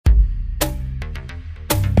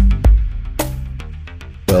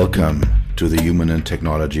Welcome to the Human and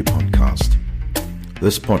Technology Podcast.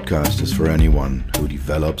 This podcast is for anyone who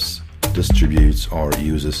develops, distributes, or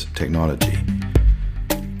uses technology.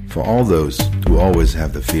 For all those who always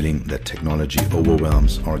have the feeling that technology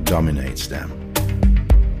overwhelms or dominates them.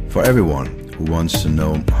 For everyone who wants to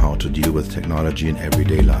know how to deal with technology in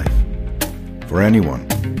everyday life. For anyone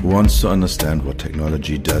who wants to understand what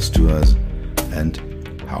technology does to us and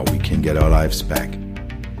how we can get our lives back.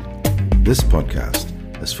 This podcast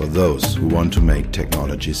is for those who want to make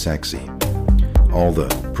technology sexy. All the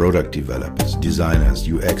product developers, designers,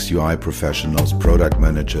 UX, UI professionals, product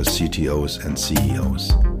managers, CTOs, and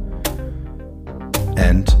CEOs.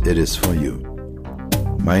 And it is for you.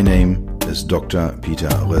 My name is Dr. Peter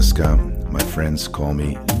Röska. My friends call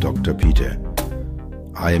me Dr. Peter.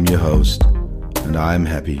 I am your host, and I am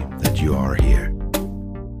happy that you are here.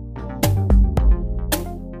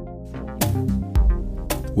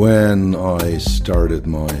 When I started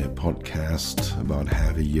my podcast about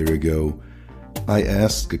half a year ago, I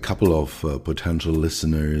asked a couple of potential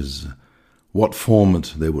listeners what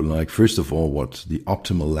format they would like. First of all, what the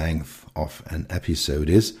optimal length of an episode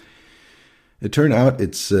is. It turned out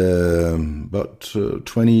it's about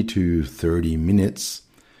 20 to 30 minutes.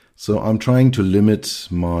 So I'm trying to limit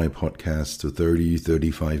my podcast to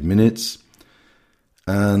 35 minutes.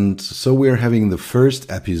 And so we're having the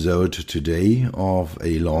first episode today of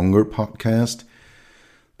a longer podcast.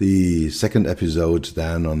 The second episode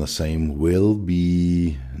then on the same will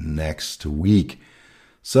be next week.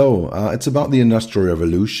 So it's about the industrial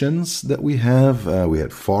revolutions that we have. We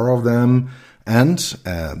had 4 of them. And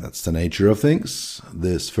that's the nature of things.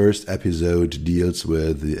 This first episode deals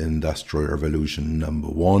with the Industrial Revolution number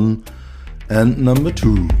 1 and number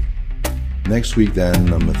 2. Next week then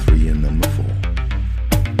number 3 and number 4.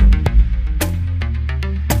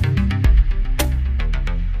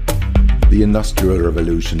 The Industrial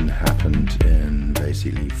Revolution happened in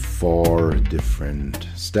basically 4 different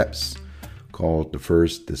steps, called the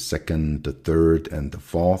first, the second, the third, and the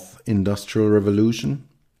fourth Industrial Revolution.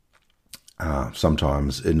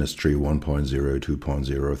 Sometimes Industry 1.0, 2.0,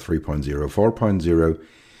 3.0, 4.0.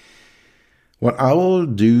 What I will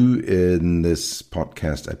do in this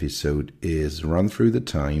podcast episode is run through the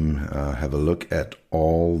time, have a look at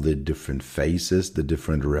all the different phases, the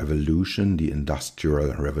different revolution, the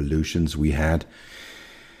industrial revolutions we had,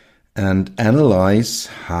 and analyze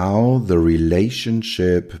how the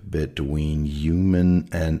relationship between human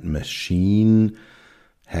and machine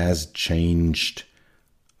has changed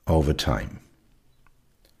over time.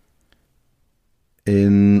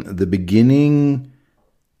 In the beginning,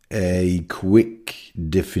 a quick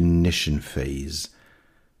definition phase.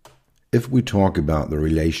 If we talk about the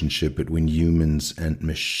relationship between humans and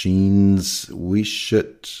machines, we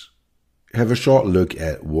should have a short look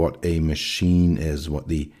at what a machine is, what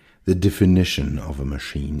the definition of a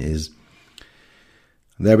machine is.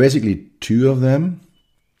 There are basically 2 of them.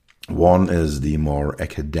 One is the more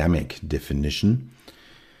academic definition.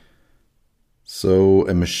 So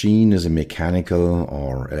a machine is a mechanical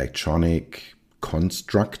or electronic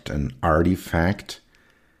construct, an artifact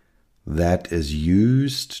that is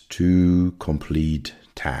used to complete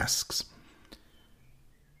tasks.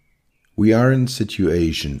 We are in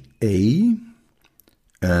situation A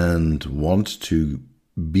and want to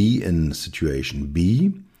be in situation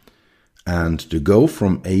B, and to go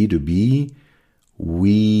from A to B,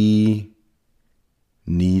 we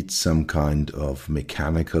need some kind of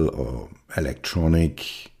mechanical or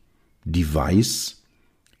electronic device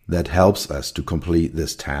that helps us to complete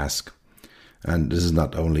this task. And this is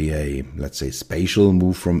not only a, let's say, spatial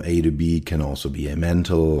move from A to B, can also be a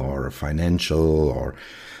mental or a financial or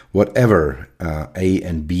whatever A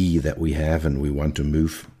and B that we have, and we want to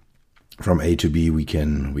move from A to B, we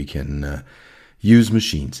can use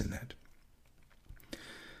machines in that.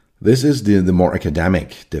 This is the more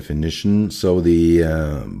academic definition. So the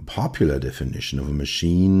popular definition of a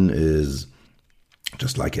machine is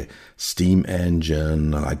just like a steam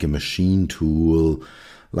engine, like a machine tool,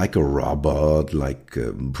 like a robot, like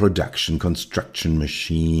production, construction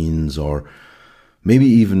machines, or maybe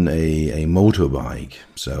even a motorbike.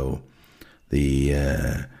 So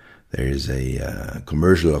there is a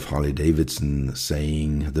commercial of Harley Davidson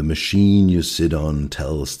saying, "The machine you sit on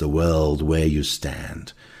tells the world where you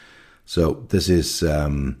stand." So this is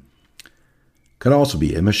can also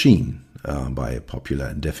be a machine by a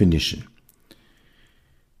popular definition.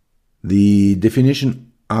 The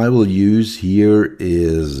definition I will use here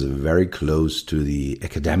is very close to the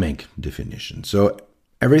academic definition. So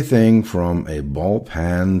everything from a ball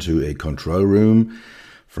pen to a control room,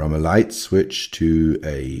 from a light switch to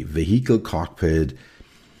a vehicle cockpit,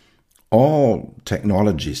 all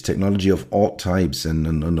technologies, technology of all types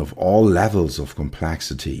and of all levels of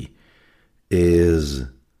complexity, is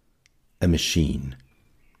a machine.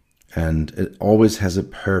 And it always has a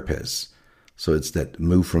purpose. So it's that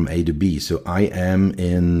move from A to B. So I am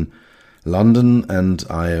in London and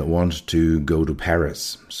I want to go to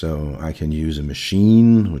Paris. So I can use a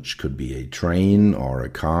machine, which could be a train or a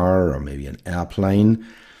car or maybe an airplane.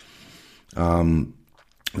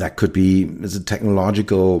 That could be as a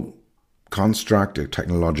technological construct, a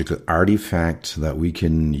technological artifact that we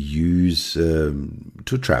can use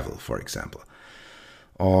to travel, for example.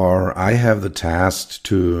 Or I have the task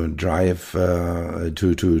to drive,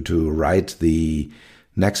 to write the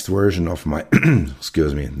next version of my,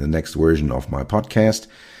 the next version of my podcast.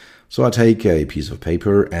 So I take a piece of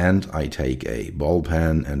paper and I take a ball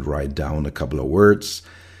pen and write down a couple of words,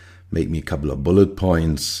 make me a couple of bullet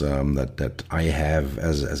points that I have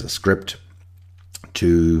as a script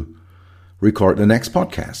to record the next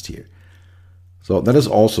podcast here. So that is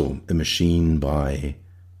also a machine by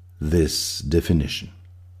this definition.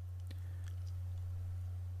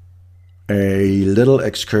 A little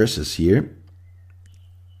excursus here.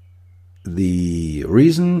 The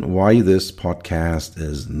reason why this podcast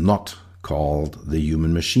is not called the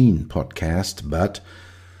Human Machine Podcast, but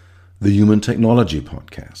the Human Technology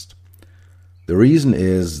Podcast. The reason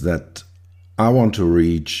is that I want to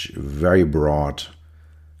reach very broad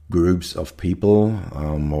groups of people.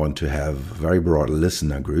 I want to have very broad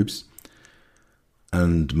listener groups.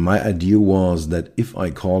 And my idea was that if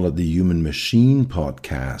I call it the Human Machine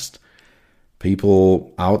Podcast,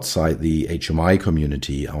 people outside the HMI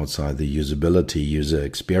community, outside the usability, user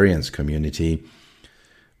experience community,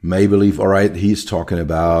 may believe, all right, he's talking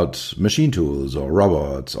about machine tools or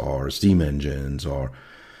robots or steam engines,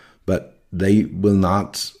 but they will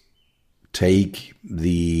not take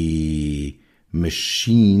the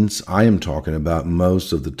machines I am talking about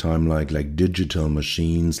most of the time, like digital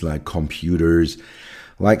machines, like computers,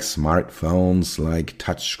 like smartphones, like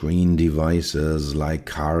touchscreen devices, like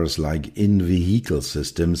cars, like in-vehicle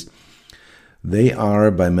systems. They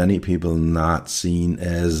are by many people not seen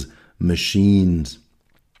as machines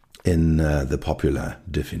in the popular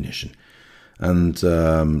definition. And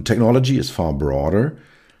technology is far broader.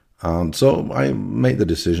 So I made the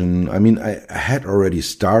decision. I mean, I had already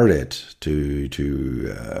started to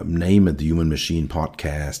name it the Human Machine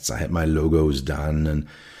Podcasts. I had my logos done and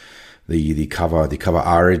the cover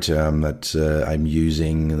art that I'm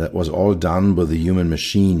using, that was all done with the Human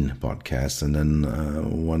Machine Podcast. And then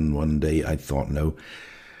one day I thought, no,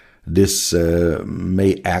 this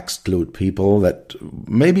may exclude people that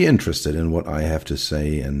may be interested in what I have to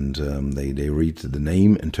say, and they read the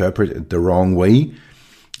name, interpret it the wrong way.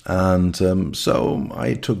 And so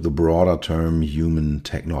I took the broader term Human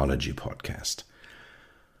Technology Podcast.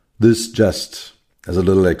 This just as a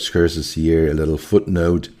little excursus here, a little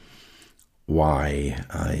footnote, why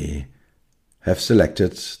I have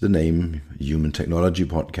selected the name Human Technology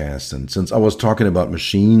Podcast. And since I was talking about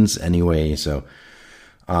machines anyway, so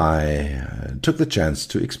I took the chance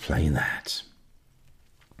to explain that.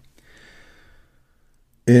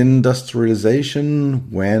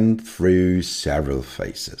 Industrialization went through several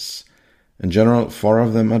phases. In general, 4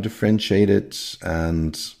 of them are differentiated,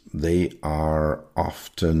 and they are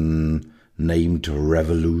often named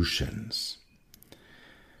revolutions.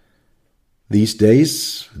 These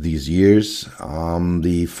days, these years,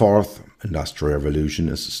 the 4th Industrial Revolution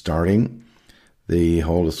is starting. The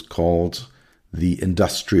whole is called the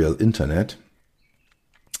Industrial Internet,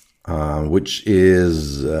 which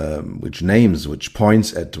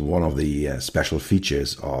points at one of the special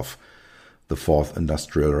features of the 4th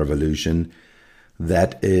Industrial Revolution.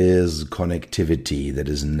 That is connectivity, that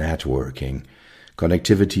is networking.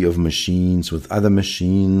 Connectivity of machines with other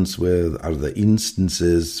machines, with other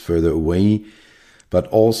instances further away, but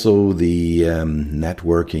also the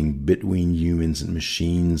networking between humans and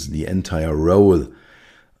machines. The entire role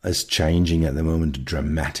is changing at the moment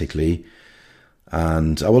dramatically.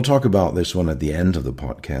 And I will talk about this one at the end of the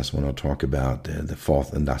podcast when I talk about the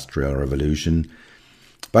 4th Industrial Revolution.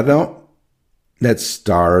 But now, let's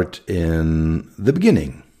start in the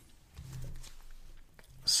beginning.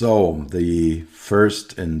 So, the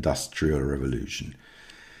first Industrial Revolution.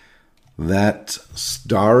 That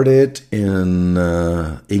started in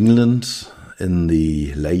England in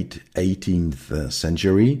the late 18th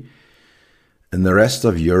century. In the rest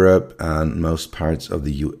of Europe and most parts of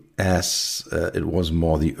the US, it was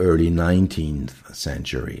more the early 19th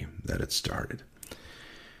century that it started.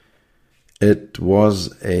 It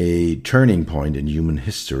was a turning point in human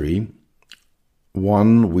history,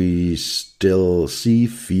 one we still see,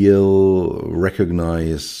 feel,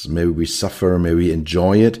 recognize. Maybe we suffer, maybe we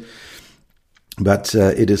enjoy it, but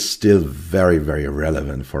it is still very, very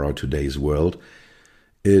relevant for our today's world.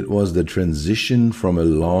 It was the transition from a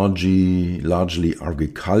largely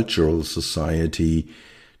agricultural society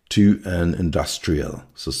to an industrial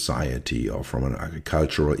society, or from an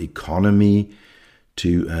agricultural economy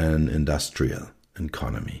to an industrial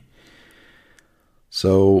economy.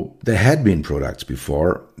 So there had been products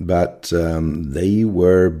before, but they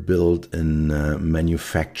were built in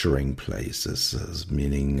manufacturing places,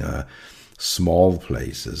 meaning small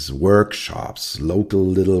places, workshops, local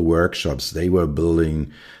little workshops. They were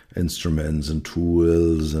building instruments and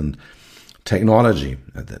tools and technology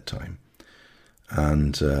at that time.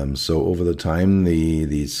 And so over the time,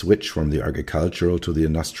 the switch from the agricultural to the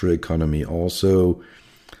industrial economy also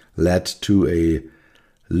led to a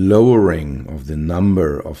lowering of the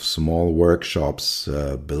number of small workshops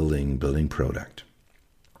building product.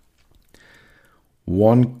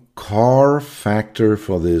 One core factor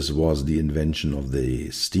for this was the invention of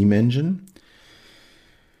the steam engine.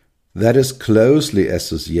 That is closely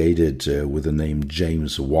associated with the name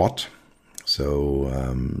James Watt. So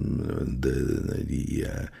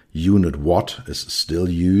the unit watt is still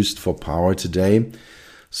used for power today.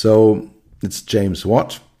 So it's James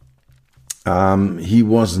Watt. He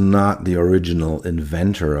was not the original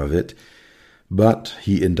inventor of it, but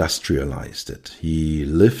he industrialized it. He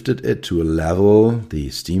lifted it to a level, the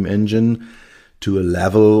steam engine, to a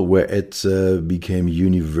level where it became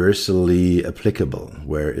universally applicable,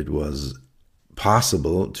 where it was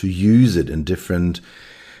possible to use it in different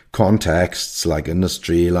contexts, like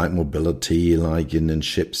industry, like mobility, like in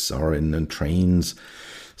ships or in trains.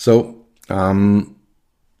 So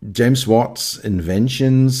James Watt's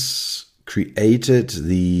inventions created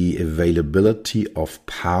the availability of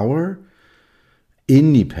power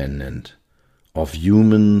independent of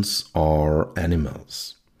humans or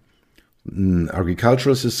animals. In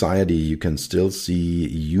agricultural society, you can still see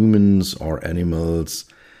humans or animals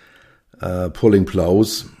pulling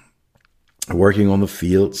plows, working on the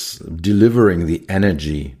fields, delivering the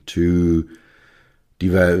energy to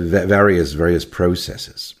various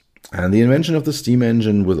processes. And the invention of the steam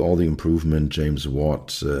engine, with all the improvement James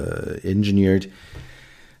Watt engineered,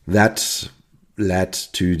 that led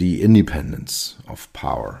to the independence of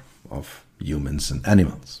power of humans and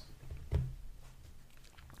animals.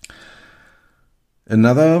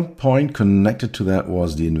 Another point connected to that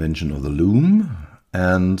was the invention of the loom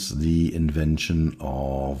and the invention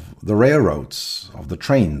of the railroads, of the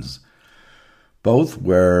trains. Both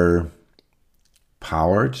were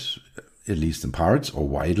powered, at least in parts or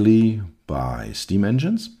widely, by steam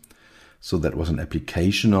engines. So that was an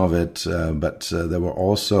application of it, but there were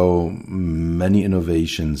also many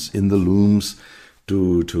innovations in the looms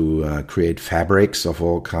to create fabrics of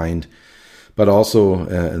all kind, but also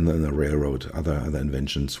in the railroad, other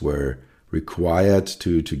inventions were required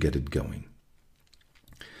to get it going.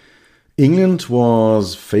 England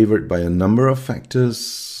was favored by a number of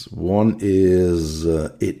factors. One is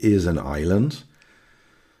it is an island.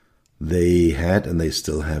 They had and they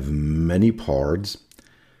still have many ports,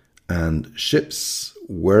 and ships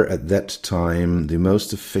were at that time the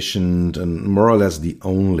most efficient and more or less the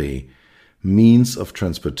only means of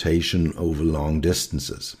transportation over long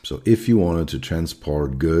distances. So if you wanted to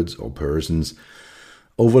transport goods or persons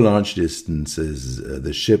over large distances,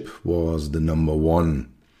 the ship was the number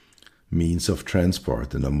one means of transport,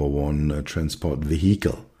 the number one transport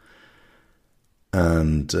vehicle.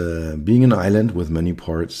 And being an island with many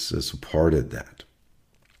ports supported that.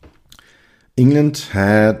 England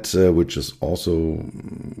had, which is also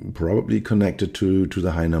probably connected to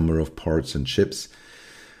the high number of ports and ships,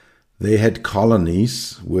 they had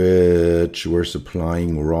colonies which were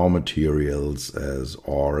supplying raw materials as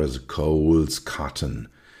ores, coals, cotton.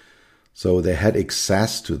 So they had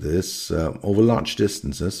access to this over large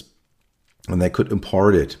distances, and they could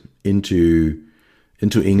import it into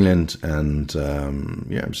England and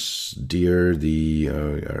steer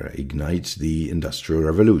ignite the Industrial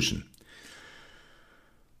Revolution.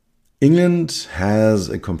 England has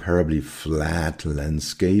a comparably flat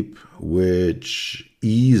landscape, which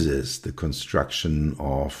eases the construction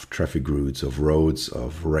of traffic routes, of roads,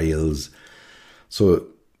 of rails. So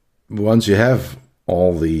once you have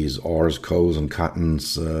all these ores, coals, and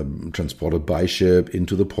cottons transported by ship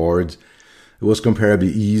into the ports, it was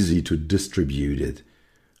comparably easy to distribute it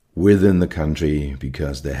within the country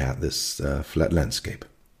because they had this flat landscape.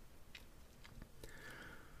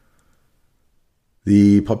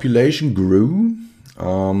 The population grew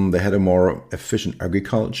They had a more efficient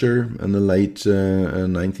agriculture in the late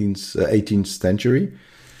 18th century.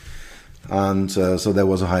 And so there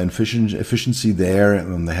was a high efficiency there,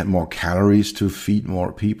 and they had more calories to feed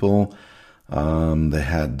more people. They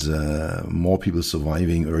had more people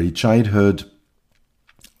surviving early childhood.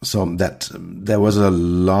 So that there was a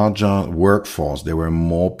larger workforce. There were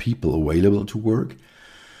more people available to work.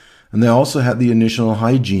 And they also had the initial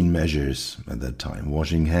hygiene measures at that time,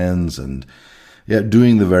 washing hands and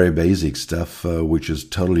doing the very basic stuff, which is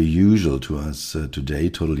totally usual to us today,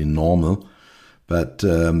 totally normal. But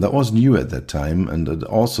that was new at that time, and it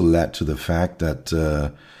also led to the fact that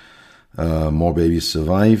more babies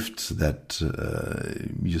survived, that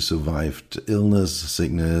you survived illness,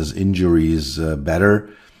 sickness, injuries better.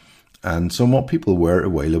 And so more people were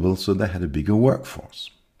available, so they had a bigger workforce.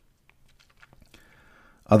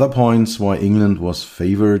 Other points why England was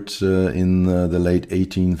favored in the late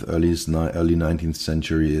 18th, early 19th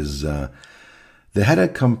century is they had a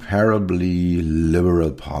comparably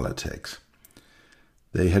liberal politics.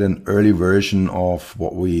 They had an early version of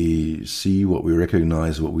what we see, what we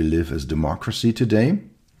recognize, what we live as democracy today.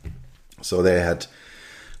 So they had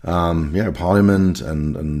parliament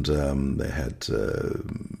and they had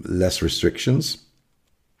less restrictions.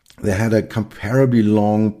 They had a comparably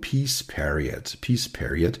long peace period.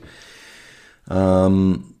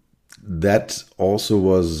 That also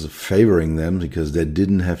was favoring them because they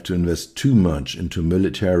didn't have to invest too much into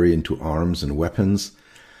military, into arms and weapons.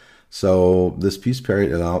 So this peace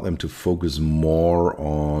period allowed them to focus more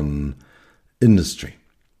on industry.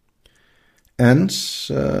 And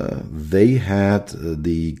they had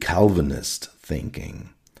the Calvinist thinking.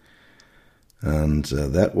 And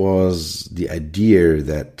that was the idea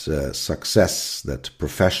that success, that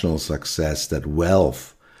professional success, that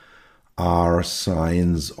wealth are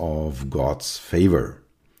signs of God's favor.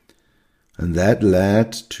 And that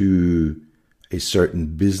led to a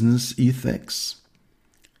certain business ethics,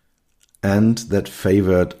 and that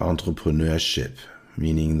favored entrepreneurship,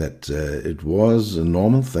 meaning that it was a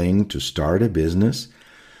normal thing to start a business.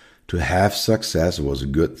 To have success was a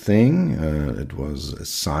good thing. It was a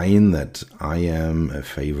sign that I am a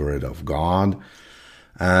favorite of God.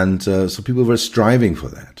 And so people were striving for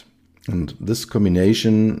that. And this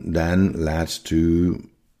combination then led to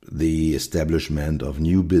the establishment of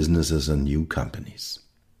new businesses and new companies.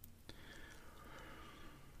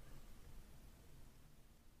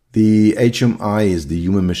 The HMIs, the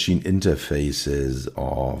human-machine interfaces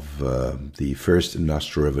of the first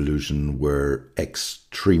industrial revolution, were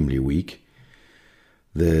extremely weak.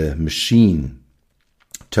 The machine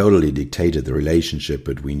totally dictated the relationship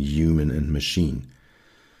between human and machine.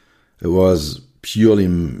 It was purely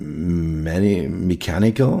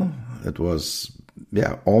mechanical. It was,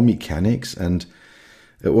 all mechanics, and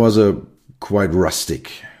it was a quite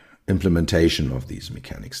rustic implementation of these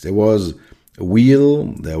mechanics. There was a wheel,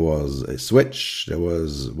 there was a switch, there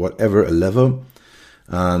was whatever, a lever,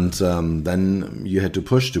 and then you had to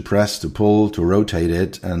push, to press, to pull, to rotate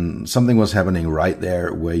it, and something was happening right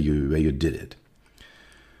there where you did it.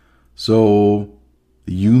 So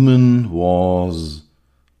the human was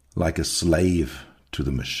like a slave to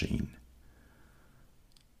the machine.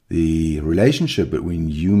 The relationship between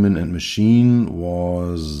human and machine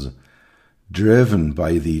was driven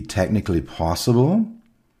by the technically possible.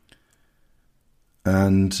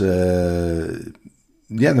 And the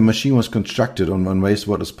machine was constructed on ways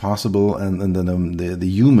what is possible, and then the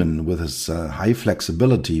human with his high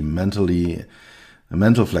flexibility, mental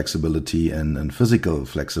flexibility and physical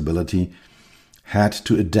flexibility, had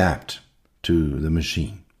to adapt to the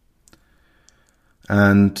machine.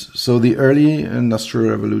 And so the early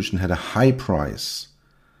industrial revolution had a high price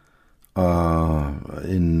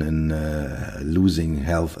in losing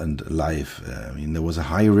health and life. There was a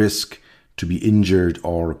high risk to be injured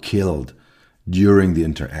or killed during the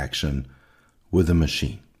interaction with a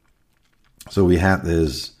machine. So we had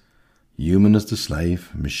this human is the slave,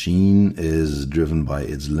 machine is driven by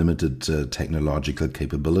its limited technological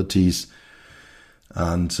capabilities,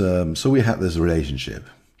 and so we had this relationship.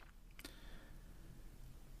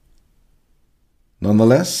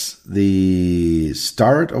 Nonetheless, the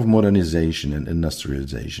start of modernization and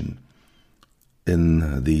industrialization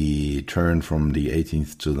in the turn from the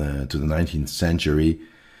 18th to the 19th century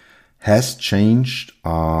has changed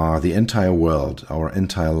the entire world, our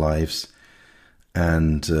entire lives,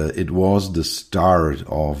 and it was the start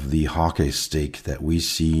of the hockey stick that we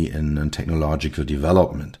see in technological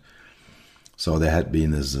development. So there had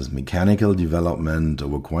been this mechanical development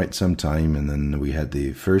over quite some time, and then we had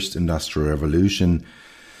the first industrial revolution,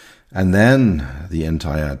 and then the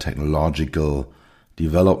entire technological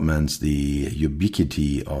developments, the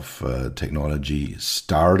ubiquity of technology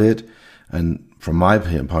started. And from my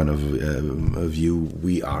point of view,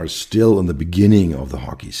 we are still in the beginning of the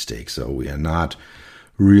hockey stick. So we are not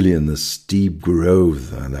really in the steep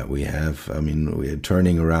growth that we have. I mean, we are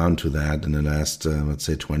turning around to that in the last, let's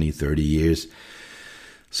say, 20, 30 years.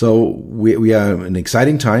 So we are in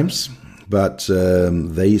exciting times, but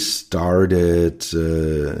they started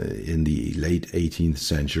in the late 18th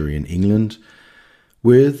century in England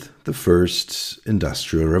with the first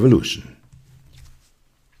industrial revolution.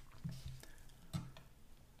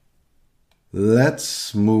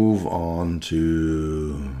 Let's move on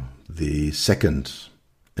to the second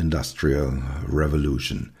industrial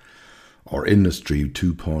revolution, or Industry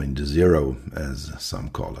 2.0, as some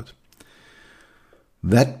call it.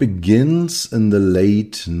 That begins in the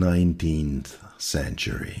late 19th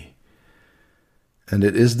century. And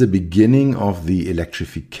it is the beginning of the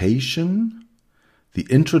electrification, the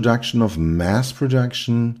introduction of mass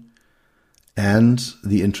production, and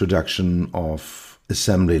the introduction of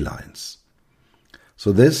assembly lines.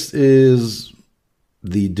 So this is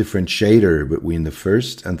the differentiator between the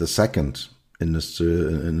first and the second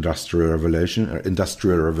industrial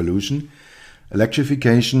revolution,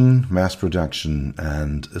 electrification, mass production,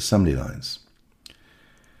 and assembly lines.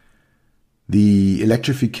 The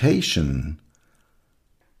electrification,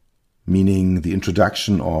 meaning the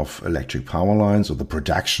introduction of electric power lines or the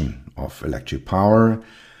production of electric power,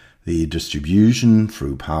 the distribution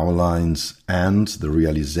through power lines, and the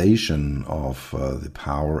realization of the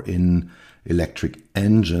power in electric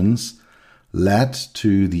engines led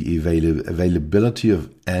to the availability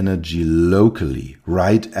of energy locally,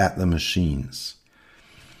 right at the machines.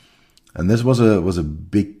 And this was a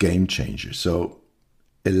big game changer. So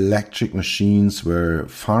electric machines were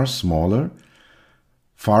far smaller,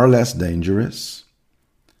 far less dangerous,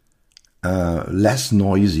 less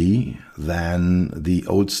noisy than the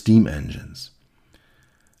old steam engines.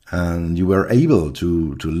 And you were able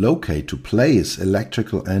to locate, to place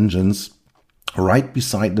electrical engines right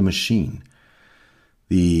beside the machine.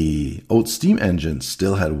 The old steam engines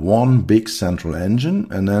still had one big central engine,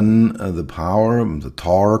 and then the power, the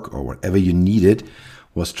torque, or whatever you needed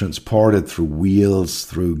was transported through wheels,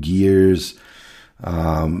 through gears,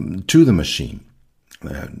 to the machine.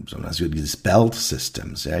 Sometimes you had these belt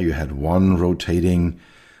systems. Yeah, you had one rotating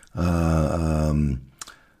line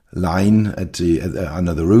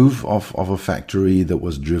under the roof of a factory that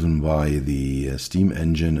was driven by the steam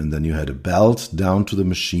engine, and then you had a belt down to the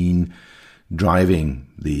machine driving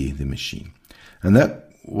the machine. And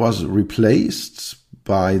that was replaced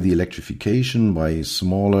by the electrification, by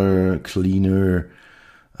smaller, cleaner,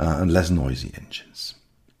 and less noisy engines.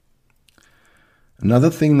 Another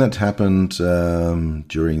thing that happened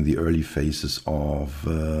during the early phases of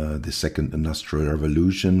the second industrial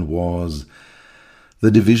revolution was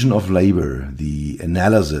the division of labor, the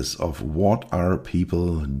analysis of what are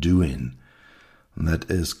people doing. And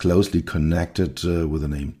that is closely connected with the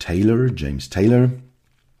name Taylor, James Taylor.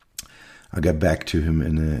 I'll get back to him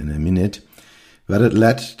in a minute. But it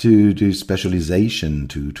led to specialization,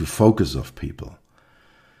 to focus of people.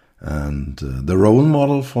 And the role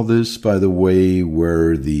model for this, by the way,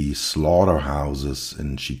 were the slaughterhouses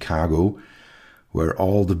in Chicago, where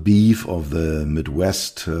all the beef of the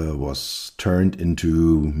Midwest was turned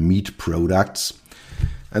into meat products.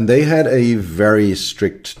 And they had a very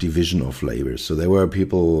strict division of labor. So there were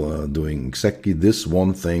people doing exactly this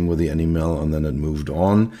one thing with the animal, and then it moved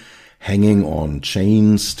on, hanging on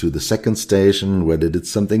chains to the second station where they did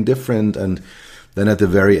something different. And then at the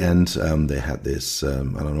very end, they had this,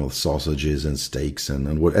 sausages and steaks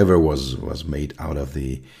and whatever was made out of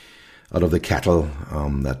the cattle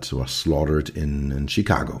that was slaughtered in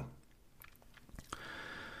Chicago.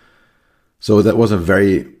 So that was a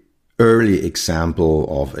very early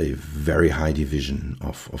example of a very high division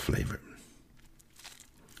of labor.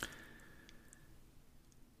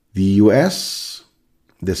 The US,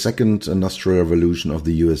 the second industrial revolution of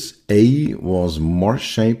the USA, was more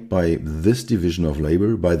shaped by this division of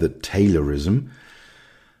labor, by the Taylorism.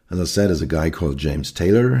 As I said, there's a guy called James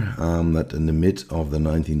Taylor that in the mid of the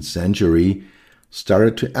 19th century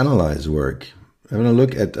started to analyze work, having a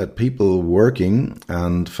look at people working,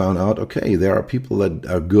 and found out, okay, there are people that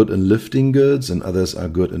are good in lifting goods and others are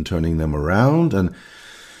good in turning them around. And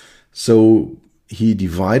so he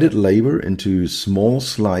divided labor into small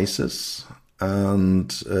slices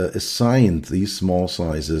and assigned these small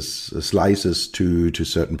slices to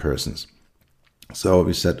certain persons. So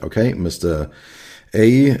we said, okay, Mr.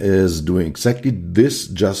 A is doing exactly this,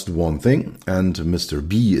 just one thing, and Mr.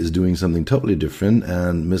 B is doing something totally different,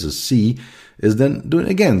 and Mrs. C is then doing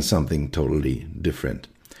again something totally different.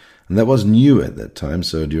 And that was new at that time.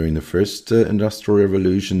 So during the first Industrial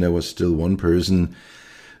Revolution, there was still one person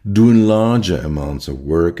doing larger amounts of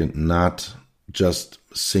work and not just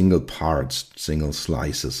single parts, single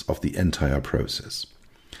slices of the entire process.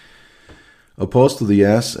 Opposed to the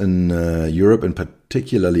US in Europe, and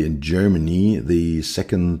particularly in Germany, the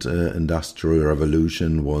second Industrial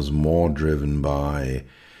Revolution was more driven by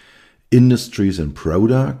industries and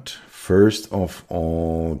product. First of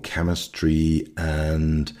all, chemistry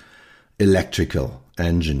and electrical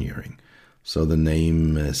engineering. So the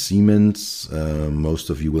name Siemens, most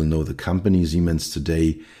of you will know the company Siemens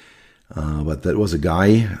today, but that was a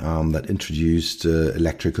guy that introduced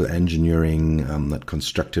electrical engineering, that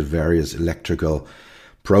constructed various electrical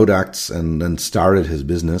products and then started his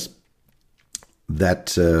business.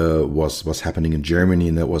 That was happening in Germany,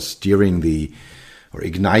 and that was steering or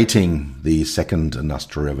igniting the second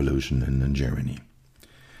Industrial Revolution in Germany.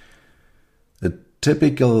 A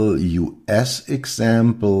typical US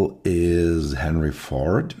example is Henry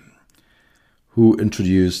Ford, who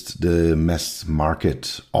introduced the mass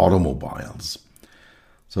market automobiles.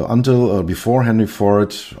 So before Henry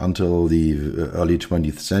Ford, until the early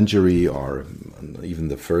 20th century, or even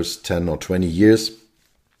the first 10 or 20 years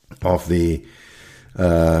of the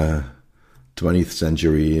 20th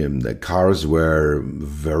century, the cars were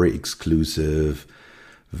very exclusive,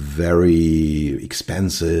 very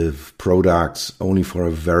expensive products, only for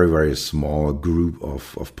a very, very small group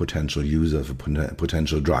of potential users,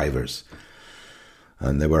 potential drivers.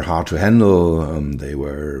 And they were hard to handle, they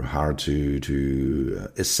were hard to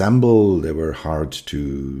assemble, they were hard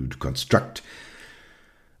to construct.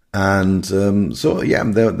 And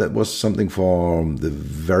that was something for the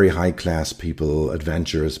very high-class people,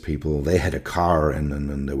 adventurous people. They had a car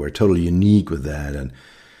and they were totally unique with that. And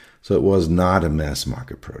so it was not a mass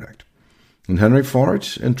market product. And Henry Ford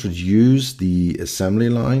introduced the assembly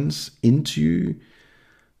lines into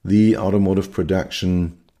the automotive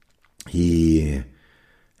production. He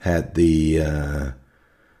had the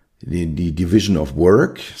division of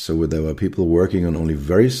work. So there were people working on only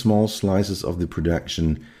very small slices of the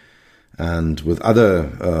production. And with other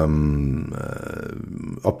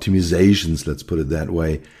optimizations, let's put it that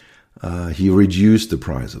way, he reduced the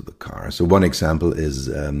price of the car. So one example is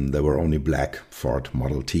there were only black Ford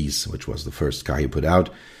Model Ts, which was the first car he put out.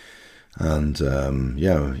 And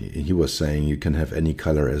he was saying you can have any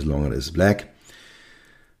color as long as it's black,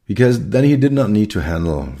 because then he did not need to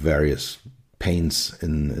handle various paints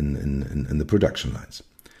in the production lines.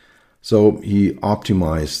 So he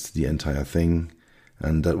optimized the entire thing,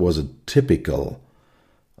 and that was a typical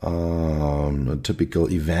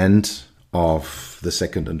event of the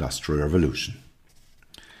second Industrial Revolution.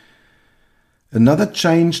 Another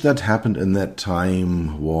change that happened in that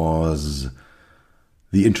time was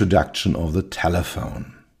the introduction of the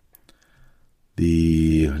telephone.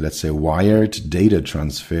 The, let's say, wired data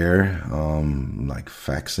transfer, like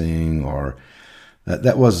faxing, or that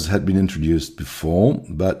had been introduced before,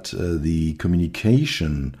 but the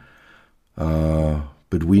communication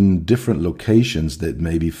between different locations that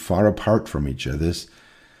may be far apart from each other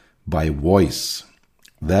by voice,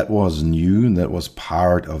 that was new, and that was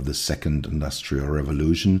part of the second Industrial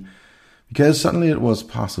Revolution, because suddenly it was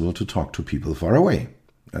possible to talk to people far away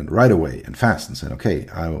and right away and fast and said, okay,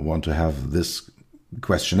 I want to have this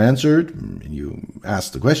question answered. You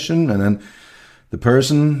asked the question, and then the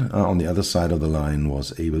person on the other side of the line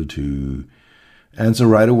was able to answer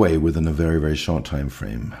right away within a very, very short time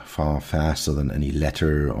frame, far faster than any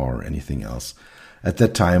letter or anything else at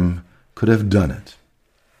that time could have done it.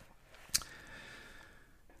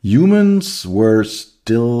 Humans were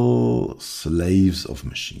still slaves of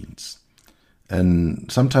machines,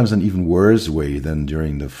 and sometimes in an even worse way than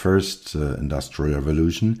during the first Industrial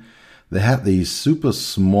Revolution. They had these super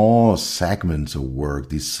small segments of work,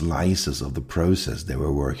 these slices of the process they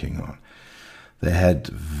were working on. They had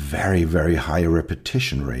very, very high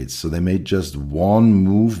repetition rates, so they made just one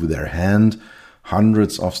move with their hand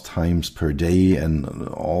hundreds of times per day and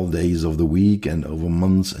all days of the week and over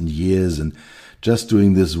months and years, and just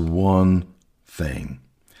doing this one thing.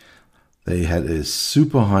 They had a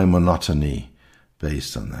super high monotony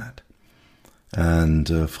based on that.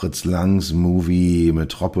 And Fritz Lang's movie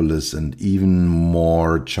Metropolis, and even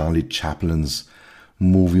more Charlie Chaplin's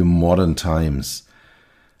movie Modern Times,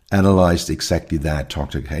 analyzed exactly that,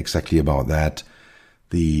 talked exactly about that.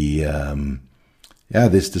 The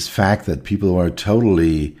this fact that people were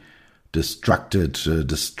totally destroyed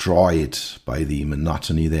by the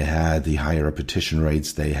monotony they had, the high repetition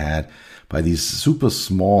rates they had, by these super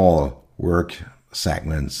small work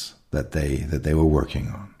segments that they were working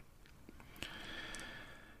on.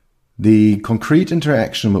 The concrete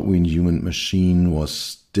interaction between human and machine was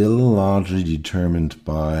still largely determined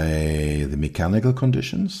by the mechanical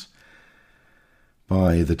conditions,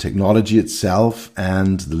 by the technology itself,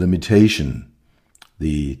 and the limitation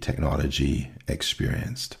the technology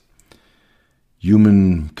experienced.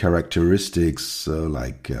 Human characteristics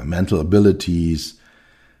like mental abilities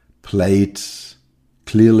played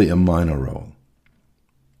clearly a minor role.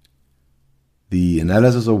 The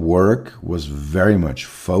analysis of work was very much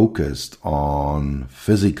focused on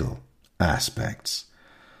physical aspects.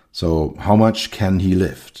 So how much can he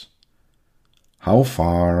lift? How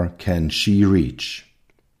far can she reach?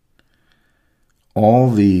 All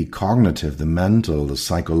the cognitive, the mental, the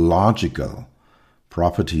psychological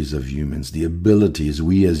properties of humans, the abilities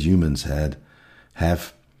we as humans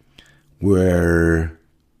have, were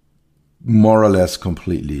more or less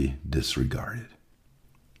completely disregarded.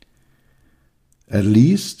 At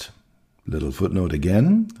least, little footnote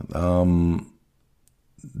again,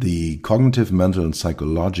 the cognitive, mental, and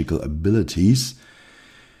psychological abilities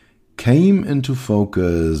came into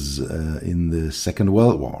focus in the Second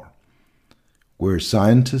World War, where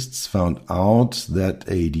scientists found out that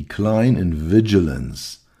a decline in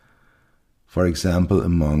vigilance, for example,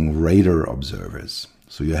 among radar observers.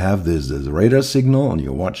 So you have this radar signal and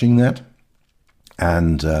you're watching that,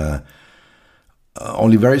 and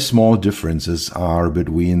only very small differences are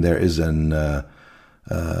between there is an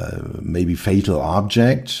maybe fatal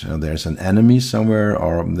object, there's an enemy somewhere,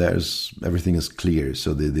 or everything is clear.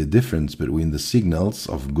 So the difference between the signals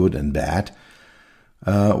of good and bad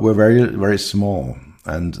were very, very small.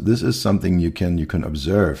 And this is something you can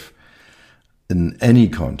observe in any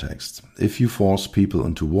context. If you force people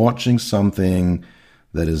into watching something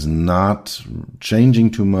that is not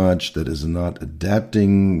changing too much, that is not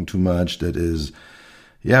adapting too much, that is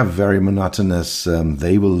very monotonous,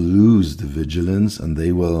 they will lose the vigilance and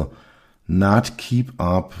they will not keep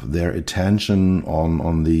up their attention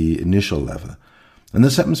on the initial level. And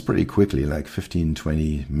this happens pretty quickly, like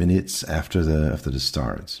 15-20 minutes after the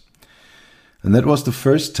starts. And that was the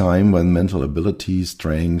first time when mental abilities,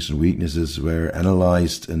 strengths, and weaknesses were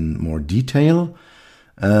analyzed in more detail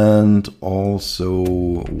and also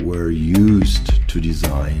were used to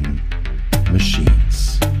design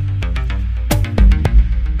machines.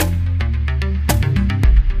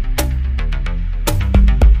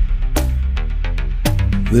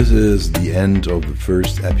 This is the end of the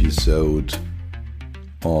first episode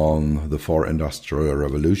on the 4 industrial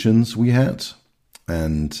revolutions we had.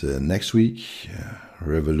 And next week,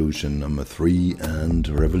 revolution number 3 and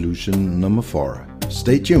revolution number 4.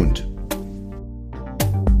 Stay tuned.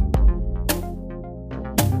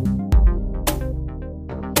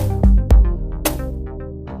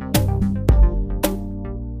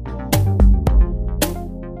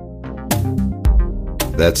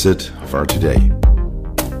 That's it for today.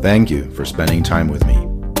 Thank you for spending time with me.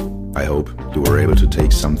 I hope you were able to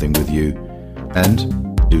take something with you and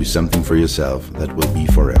do something for yourself that will be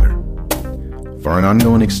forever. For an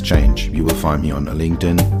ongoing exchange, you will find me on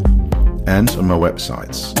LinkedIn and on my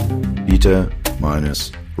websites,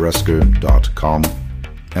 peter-rösker.com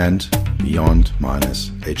and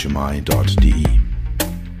beyond-hmi.de.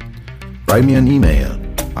 Write me an email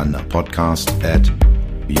on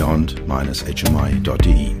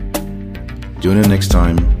podcast@beyond-hmi.de. Tune in next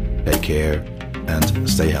time, take care, and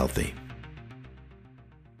stay healthy.